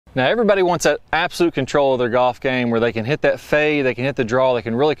Now everybody wants that absolute control of their golf game where they can hit that fade, they can hit the draw, they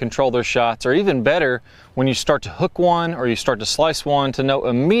can really control their shots, or even better, when you start to hook one or you start to slice one, to know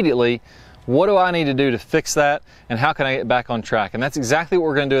immediately what do I need to do to fix that and how can I get back on track. And that's exactly what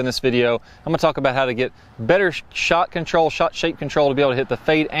we're going to do in this video. I'm going to talk about how to get better shot control, shot shape control to be able to hit the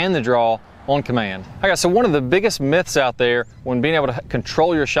fade and the draw on command. Okay, so one of the biggest myths out there when being able to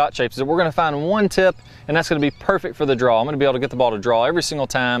control your shot shapes is that we're going to find one tip and that's going to be perfect for the draw. I'm going to be able to get the ball to draw every single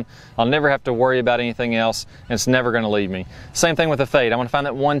time. I'll never have to worry about anything else and it's never going to leave me. Same thing with the fade. I'm going to find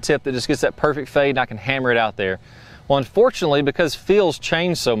that one tip that just gets that perfect fade and I can hammer it out there. Well, unfortunately, because feels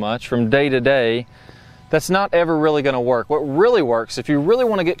change so much from day to day, that's not ever really going to work. What really works, if you really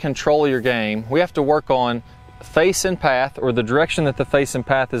want to get control of your game, we have to work on face and path, or the direction that the face and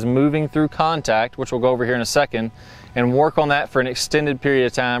path is moving through contact, which we'll go over here in a second, and work on that for an extended period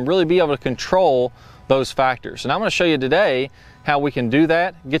of time, really be able to control those factors. And I'm going to show you today how we can do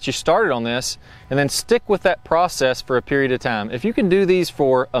that, get you started on this, and then stick with that process for a period of time. If you can do these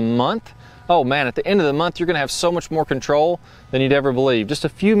for a month, oh man, at the end of the month, you're going to have so much more control than you'd ever believe. Just a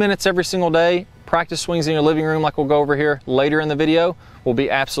few minutes every single day, practice swings in your living room like we'll go over here later in the video, will be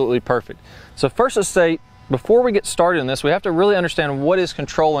absolutely perfect. So first, let's say, before we get started in this, we have to really understand what is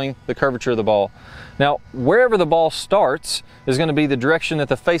controlling the curvature of the ball. Now, wherever the ball starts is going to be the direction that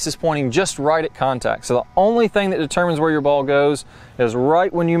the face is pointing just right at contact. So the only thing that determines where your ball goes is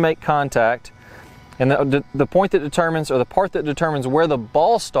right when you make contact. And the point that determines, or the part that determines where the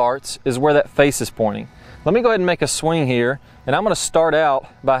ball starts, is where that face is pointing. Let me go ahead and make a swing here, and I'm going to start out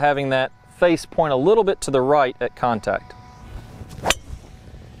by having that face point a little bit to the right at contact.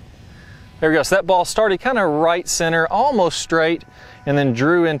 There we go. So that ball started kind of right center, almost straight, and then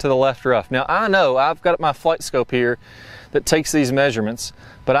drew into the left rough. Now I know I've got my flight scope here that takes these measurements,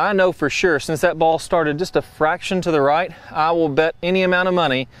 but I know for sure since that ball started just a fraction to the right, I will bet any amount of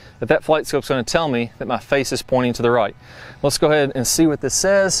money that that flight scope's going to tell me that my face is pointing to the right. Let's go ahead and see what this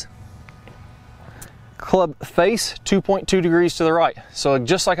says. Club face 2.2 degrees to the right. So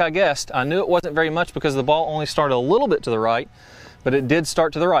just like I guessed, I knew it wasn't very much because the ball only started a little bit to the right, but it did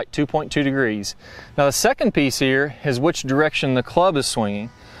start to the right, 2.2 degrees. Now the second piece here is which direction the club is swinging.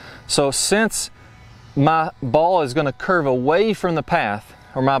 So since my ball is going to curve away from the path,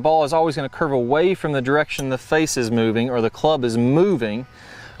 or my ball is always going to curve away from the direction the face is moving or the club is moving,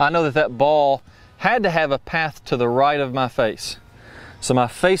 I know that that ball had to have a path to the right of my face. So my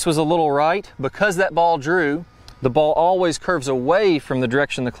face was a little right. Because that ball drew, the ball always curves away from the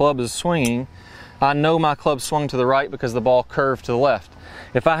direction the club is swinging. I know my club swung to the right because the ball curved to the left.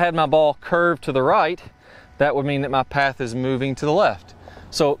 If I had my ball curved to the right, that would mean that my path is moving to the left.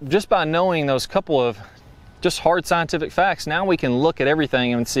 So just by knowing those couple of just hard scientific facts, now we can look at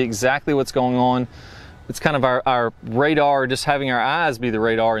everything and see exactly what's going on. It's kind of our radar, just having our eyes be the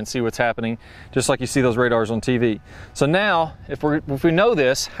radar and see what's happening, just like you see those radars on TV. So now, if we know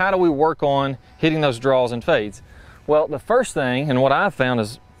this, how do we work on hitting those draws and fades? Well, the first thing, and what I've found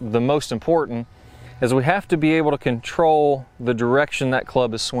is the most important, is we have to be able to control the direction that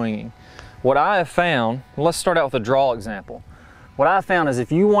club is swinging. What I have found, let's start out with a draw example. What I found is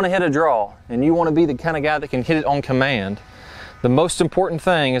if you want to hit a draw and you want to be the kind of guy that can hit it on command, the most important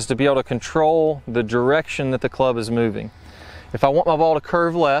thing is to be able to control the direction that the club is moving. If I want my ball to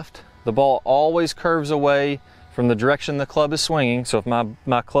curve left, the ball always curves away from the direction the club is swinging. So if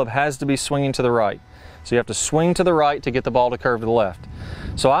my club has to be swinging to the right. So you have to swing to the right to get the ball to curve to the left.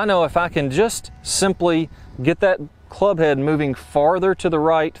 So I know if I can just simply get that club head moving farther to the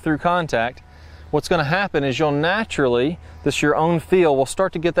right through contact, what's going to happen is you'll naturally, this your own feel, will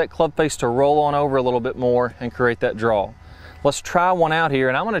start to get that club face to roll on over a little bit more and create that draw. Let's try one out here,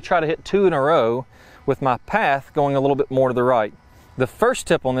 and I'm going to try to hit 2 in a row with my path going a little bit more to the right. The first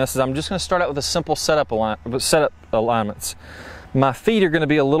tip on this is I'm just going to start out with a simple setup alignments. My feet are going to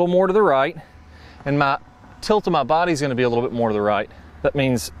be a little more to the right, and my tilt of my body is going to be a little bit more to the right. That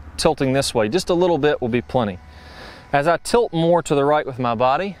means tilting this way. Just a little bit will be plenty. As I tilt more to the right with my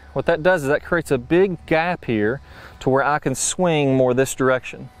body, what that does is that creates a big gap here to where I can swing more this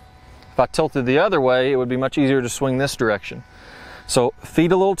direction. If I tilted the other way, it would be much easier to swing this direction. So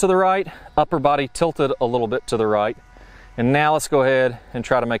feet a little to the right, upper body tilted a little bit to the right. And now let's go ahead and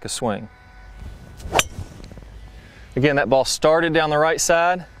try to make a swing. Again, that ball started down the right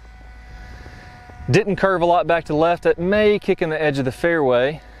side. Didn't curve a lot back to the left. That may kick in the edge of the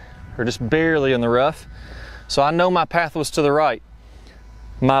fairway or just barely in the rough. So I know my path was to the right.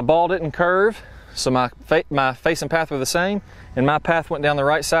 My ball didn't curve, so my face and path were the same, and my path went down the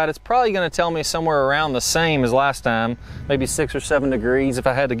right side. It's probably going to tell me somewhere around the same as last time, maybe 6 or 7 degrees if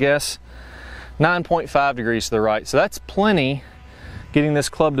I had to guess. 9.5 degrees to the right. So that's plenty getting this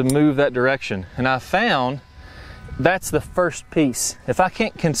club to move that direction. And I found that's the first piece. If I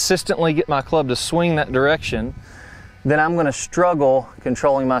can't consistently get my club to swing that direction, then I'm going to struggle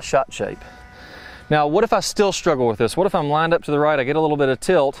controlling my shot shape. Now, what if I still struggle with this? What if I'm lined up to the right, I get a little bit of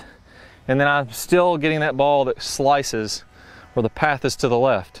tilt, and then I'm still getting that ball that slices where the path is to the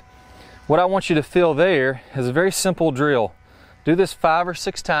left? What I want you to feel there is a very simple drill. Do this 5 or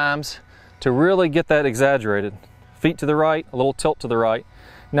 6 times to really get that exaggerated. Feet to the right, a little tilt to the right.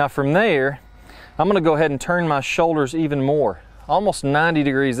 Now from there, I'm going to go ahead and turn my shoulders even more, almost 90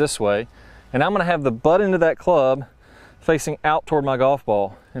 degrees this way, and I'm going to have the butt end of that club facing out toward my golf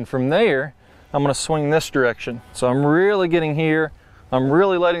ball. And from there, I'm going to swing this direction. So I'm really getting here, I'm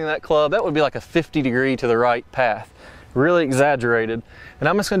really letting that club, that would be like a 50 degree to the right path, really exaggerated. And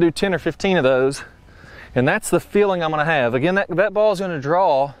I'm just going to do 10 or 15 of those, and that's the feeling I'm going to have. Again, that ball is going to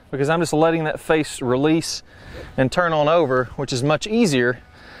draw because I'm just letting that face release and turn on over, which is much easier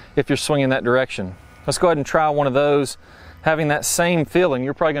if you're swinging that direction. Let's go ahead and try one of those, having that same feeling.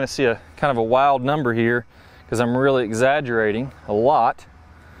 You're probably going to see a kind of a wild number here because I'm really exaggerating a lot.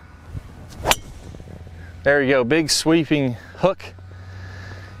 There you go, big sweeping hook.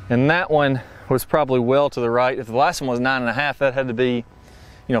 And that one was probably well to the right. If the last one was 9.5, that had to be,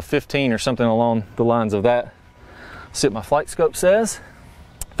 15 or something along the lines of that. See what my flight scope says.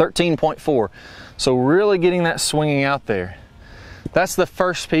 13.4. So really getting that swinging out there. That's the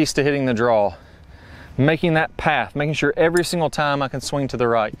first piece to hitting the draw. Making that path, making sure every single time I can swing to the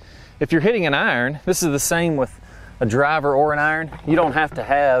right. If you're hitting an iron, this is the same with a driver or an iron. You don't have to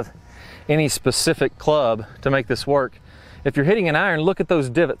have any specific club to make this work. If you're hitting an iron, look at those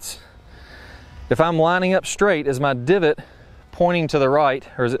divots. If I'm lining up straight, is my divot pointing to the right,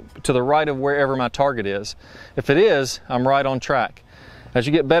 or is it to the right of wherever my target is? If it is, I'm right on track. As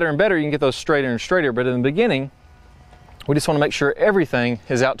you get better and better, you can get those straighter and straighter, but in the beginning, we just want to make sure everything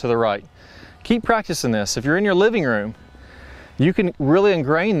is out to the right. Keep practicing this. If you're in your living room, you can really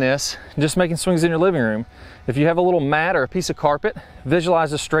ingrain this just making swings in your living room. If you have a little mat or a piece of carpet,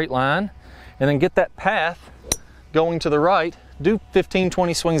 visualize a straight line and then get that path going to the right. Do 15,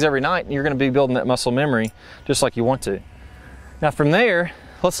 20 swings every night and you're going to be building that muscle memory just like you want to. Now from there,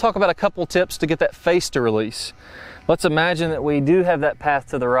 let's talk about a couple tips to get that face to release. Let's imagine that we do have that path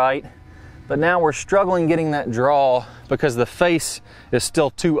to the right, but now we're struggling getting that draw because the face is still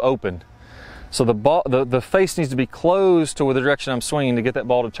too open. So the face needs to be closed to the direction I'm swinging to get that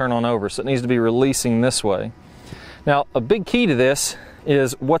ball to turn on over. So it needs to be releasing this way. Now, a big key to this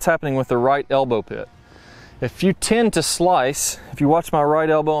is what's happening with the right elbow pit. If you tend to slice, if you watch my right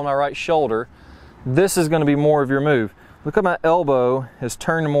elbow and my right shoulder, this is going to be more of your move. Look at my elbow is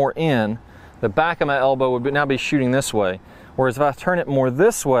turned more in. The back of my elbow would now be shooting this way. Whereas if I turn it more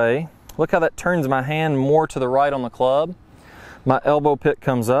this way, look how that turns my hand more to the right on the club. My elbow pit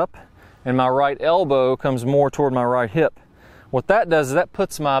comes up, and my right elbow comes more toward my right hip. What that does is that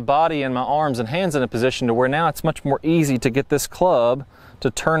puts my body and my arms and hands in a position to where now it's much more easy to get this club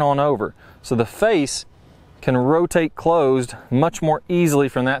to turn on over. So the face can rotate closed much more easily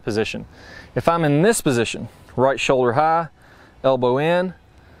from that position. If I'm in this position, right shoulder high, elbow in,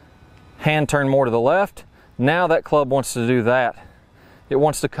 hand turned more to the left, now that club wants to do that. It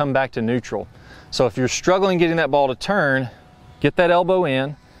wants to come back to neutral. So if you're struggling getting that ball to turn, get that elbow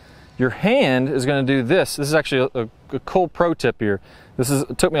in. Your hand is going to do this. This is actually a cool pro tip here.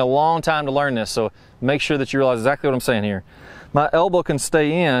 It took me a long time to learn this, so make sure that you realize exactly what I'm saying here. My elbow can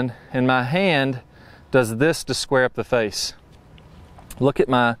stay in, and my hand does this to square up the face. Look at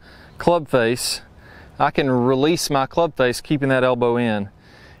my club face. I can release my club face keeping that elbow in.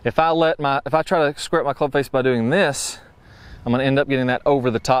 If I try to square up my club face by doing this, I'm going to end up getting that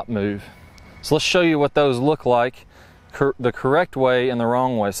over the top move. So let's show you what those look like. The correct way and the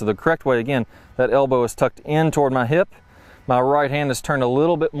wrong way. So the correct way, again, that elbow is tucked in toward my hip. My right hand is turned a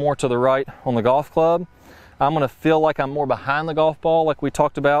little bit more to the right on the golf club. I'm going to feel like I'm more behind the golf ball, like we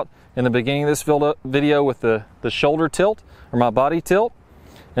talked about in the beginning of this video with the shoulder tilt or my body tilt.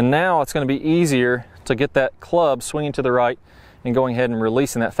 And now it's going to be easier to get that club swinging to the right and going ahead and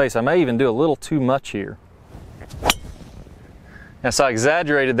releasing that face. I may even do a little too much here. Now, so I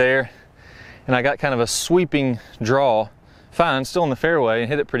exaggerated there, and I got kind of a sweeping draw. Fine, still in the fairway and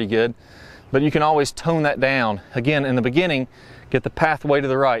hit it pretty good, but you can always tone that down. Again, in the beginning, get the pathway to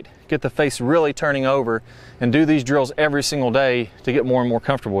the right, get the face really turning over, and do these drills every single day to get more and more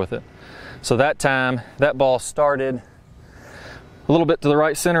comfortable with it. So that time, that ball started a little bit to the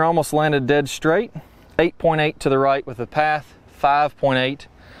right center, almost landed dead straight, 8.8 to the right with the path, 5.8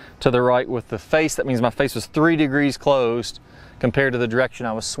 to the right with the face. That means my face was 3 degrees closed compared to the direction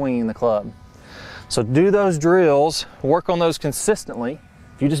I was swinging the club. So do those drills, work on those consistently.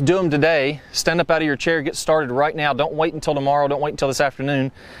 If you just do them today, stand up out of your chair, get started right now. Don't wait until tomorrow, don't wait until this afternoon.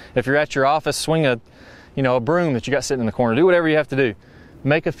 If you're at your office, swing a broom that you got sitting in the corner. Do whatever you have to do.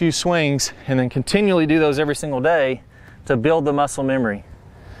 Make a few swings and then continually do those every single day to build the muscle memory.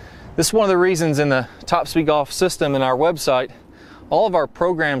 This is one of the reasons in the Top Speed Golf system in our website, all of our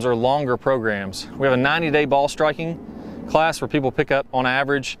programs are longer programs. We have a 90-day ball striking class where people pick up on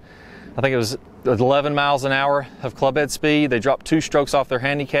average, I think it was 11 miles an hour of club head speed. They drop 2 strokes off their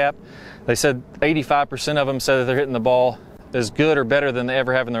handicap. They said 85% of them said that they're hitting the ball as good or better than they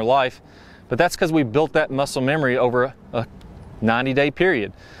ever have in their life. But that's because we built that muscle memory over a 90-day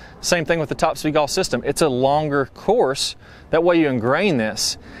period. Same thing with the Top Speed Golf system. It's a longer course. That way you ingrain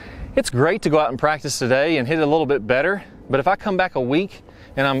this. It's great to go out and practice today and hit it a little bit better, but if I come back a week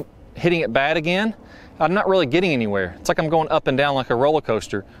and I'm hitting it bad again, I'm not really getting anywhere. It's like I'm going up and down like a roller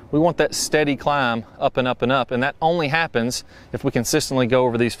coaster. We want that steady climb up and up and up, and that only happens if we consistently go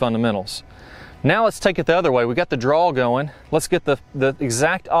over these fundamentals. Now let's take it the other way. We got the draw going. Let's get the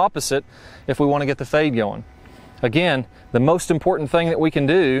exact opposite if we want to get the fade going. Again, the most important thing that we can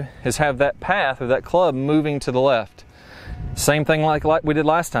do is have that path or that club moving to the left. Same thing like we did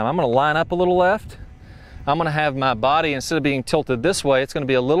last time. I'm going to line up a little left. I'm going to have my body, instead of being tilted this way, it's going to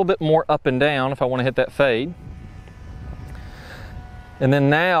be a little bit more up and down if I want to hit that fade. And then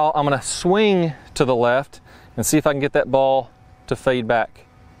now I'm going to swing to the left and see if I can get that ball to fade back.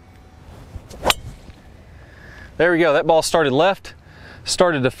 There we go. That ball started left,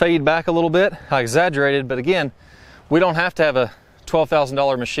 started to fade back a little bit. I exaggerated, but again, we don't have to have a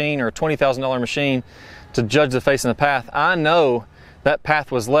 $12,000 machine or a $20,000 machine to judge the face and the path. I know that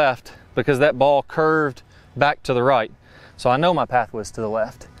path was left because that ball curved back to the right. So I know my path was to the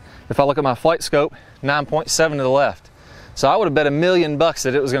left. If I look at my flight scope, 9.7 to the left. So I would have bet $1 million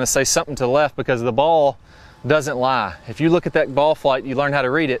that it was going to say something to the left because the ball doesn't lie. If you look at that ball flight, you learn how to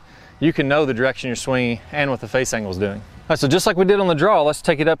read it, you can know the direction you're swinging and what the face angle is doing. All right, so just like we did on the draw, let's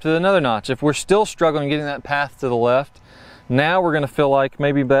take it up to another notch. If we're still struggling getting that path to the left, now we're going to feel like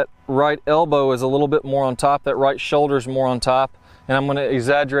maybe that right elbow is a little bit more on top, that right shoulder is more on top, and I'm going to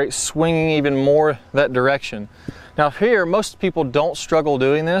exaggerate swinging even more that direction. Now here, most people don't struggle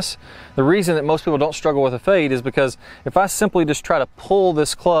doing this. The reason that most people don't struggle with a fade is because if I simply just try to pull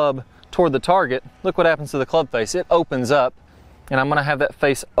this club toward the target, look what happens to the club face. It opens up, and I'm going to have that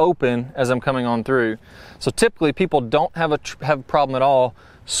face open as I'm coming on through. So typically people don't have a problem at all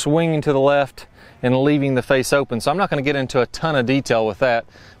swinging to the left and leaving the face open. So I'm not going to get into a ton of detail with that.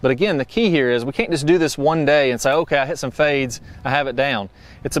 But again, the key here is we can't just do this one day and say, okay, I hit some fades, I have it down.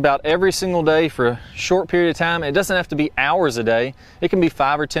 It's about every single day for a short period of time. It doesn't have to be hours a day. It can be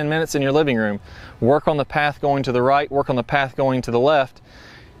 5 or 10 minutes in your living room. Work on the path going to the right, work on the path going to the left,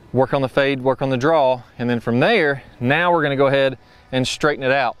 work on the fade, work on the draw, and then from there, now we're going to go ahead and straighten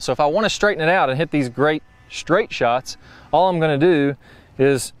it out. So if I want to straighten it out and hit these great straight shots, all I'm going to do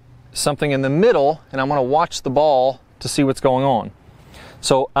is something in the middle, and I'm going to watch the ball to see what's going on.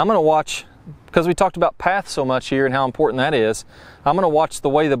 So I'm going to watch, because we talked about path so much here and how important that is, I'm going to watch the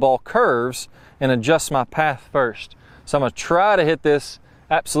way the ball curves and adjust my path first. So I'm going to try to hit this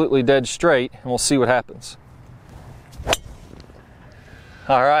absolutely dead straight, and we'll see what happens.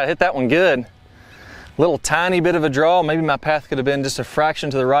 All right, hit that one good. Little tiny bit of a draw. Maybe my path could have been just a fraction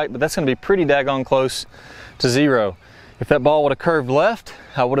to the right, but that's going to be pretty daggone close to zero. If that ball would have curved left,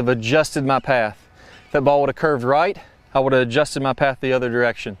 I would have adjusted my path. If that ball would have curved right, I would have adjusted my path the other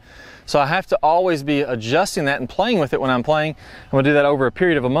direction. So I have to always be adjusting that and playing with it when I'm playing. I'm going to do that over a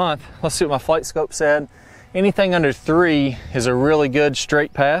period of a month. Let's see what my flight scope said. Anything under 3 is a really good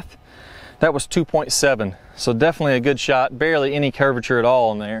straight path. That was 2.7, so definitely a good shot. Barely any curvature at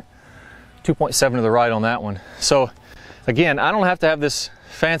all in there. 2.7 to the right on that one. So again, I don't have to have this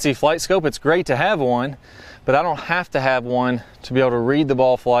fancy flight scope. It's great to have one, but I don't have to have one to be able to read the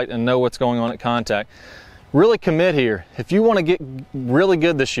ball flight and know what's going on at contact. Really commit here. If you want to get really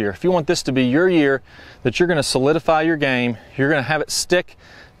good this year, if you want this to be your year, that you're going to solidify your game, you're going to have it stick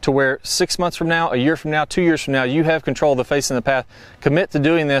to where 6 months from now, a year from now, 2 years from now, you have control of the face and the path. Commit to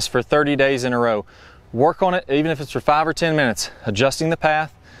doing this for 30 days in a row. Work on it, even if it's for 5 or 10 minutes, adjusting the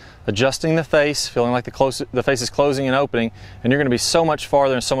path, adjusting the face, feeling like the face is closing and opening, and you're going to be so much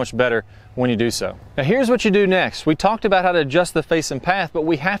farther and so much better when you do so. Now here's what you do next. We talked about how to adjust the face and path, but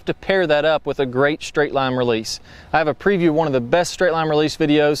we have to pair that up with a great straight line release. I have a preview of one of the best straight line release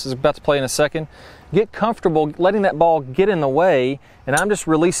videos. It's about to play in a second. Get comfortable letting that ball get in the way, and I'm just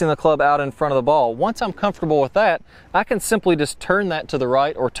releasing the club out in front of the ball. Once I'm comfortable with that, I can simply just turn that to the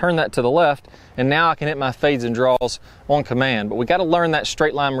right or turn that to the left, and now I can hit my fades and draws on command. But we got to learn that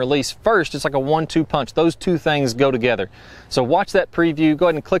straight line release first. It's like a 1-2 punch. Those two things go together. So watch that preview. Go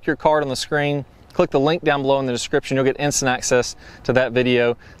ahead and click your card on the screen. Click the link down below in the description. You'll get instant access to that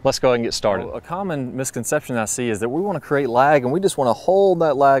video. Let's go ahead and get started. Well, a common misconception I see is that we want to create lag, and we just want to hold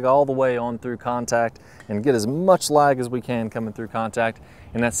that lag all the way on through contact and get as much lag as we can coming through contact,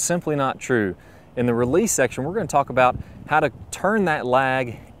 and that's simply not true. In the release section, we're going to talk about how to turn that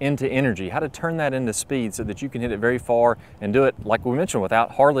lag into energy, how to turn that into speed so that you can hit it very far and do it, like we mentioned,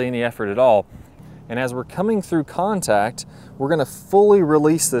 without hardly any effort at all. And as we're coming through contact, we're going to fully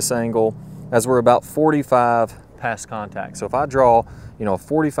release this angle as we're about 45 past contact. So if I draw, a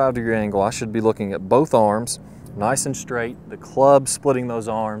 45-degree angle, I should be looking at both arms, nice and straight, the club splitting those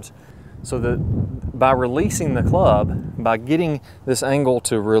arms, so that by releasing the club, by getting this angle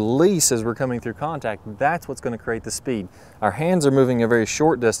to release as we're coming through contact, that's what's going to create the speed. Our hands are moving a very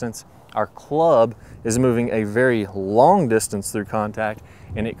short distance, our club is moving a very long distance through contact,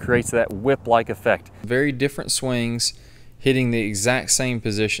 and it creates that whip-like effect. Very different swings, hitting the exact same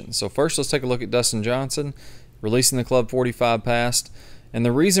position. So first let's take a look at Dustin Johnson, releasing the club 45 past. And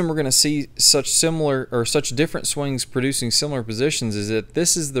the reason we're going to see such different swings producing similar positions is that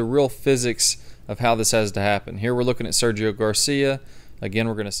this is the real physics of how this has to happen. Here we're looking at Sergio Garcia. Again,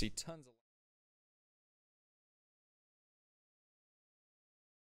 we're going to see tons of